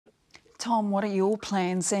Tom, what are your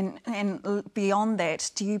plans? And beyond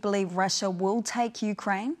that, do you believe Russia will take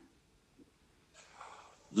Ukraine?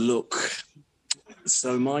 Look,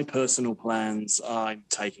 so my personal plans, I'm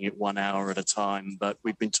taking it 1 hour at a time, but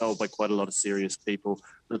we've been told by quite a lot of serious people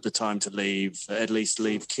that the time to leave, at least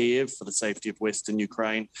leave Kyiv for the safety of Western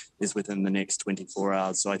Ukraine, is within the next 24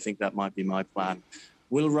 hours. So I think that might be my plan.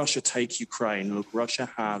 Will Russia take Ukraine? Look,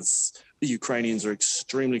 the Ukrainians are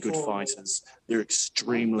extremely good fighters. They're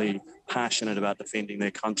extremely passionate about defending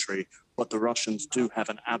their country, but the Russians do have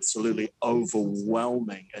an absolutely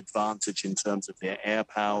overwhelming advantage in terms of their air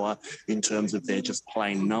power, in terms of their just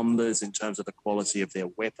plain numbers, in terms of the quality of their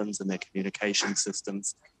weapons and their communication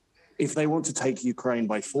systems. If they want to take Ukraine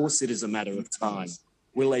by force, it is a matter of time.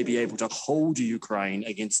 Will they be able to hold Ukraine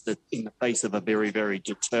in the face of a very, very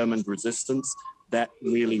determined resistance? That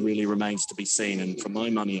really, really remains to be seen. And for my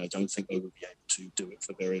money, I don't think they will be able to do it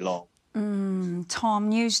for very long. Tom,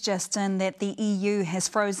 news just in that the EU has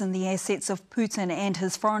frozen the assets of Putin and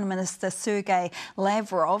his Foreign Minister Sergei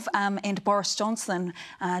Lavrov, and Boris Johnson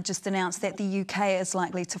just announced that the UK is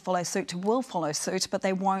likely to will follow suit, but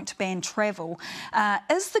they won't ban travel.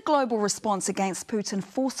 Is the global response against Putin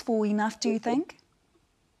forceful enough, do you think?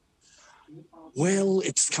 Well,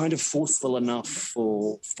 it's kind of forceful enough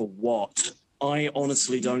for what? I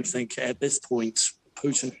honestly don't think at this point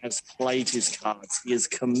Putin has played his cards. He is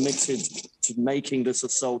committed to making this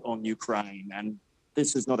assault on Ukraine. And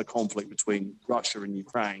this is not a conflict between Russia and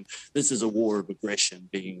Ukraine. This is a war of aggression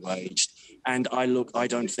being waged. And I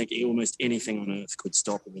don't think almost anything on earth could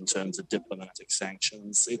stop him in terms of diplomatic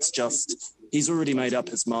sanctions. It's just, he's already made up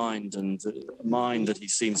his mind, and a mind that he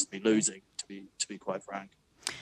seems to be losing, to be quite frank.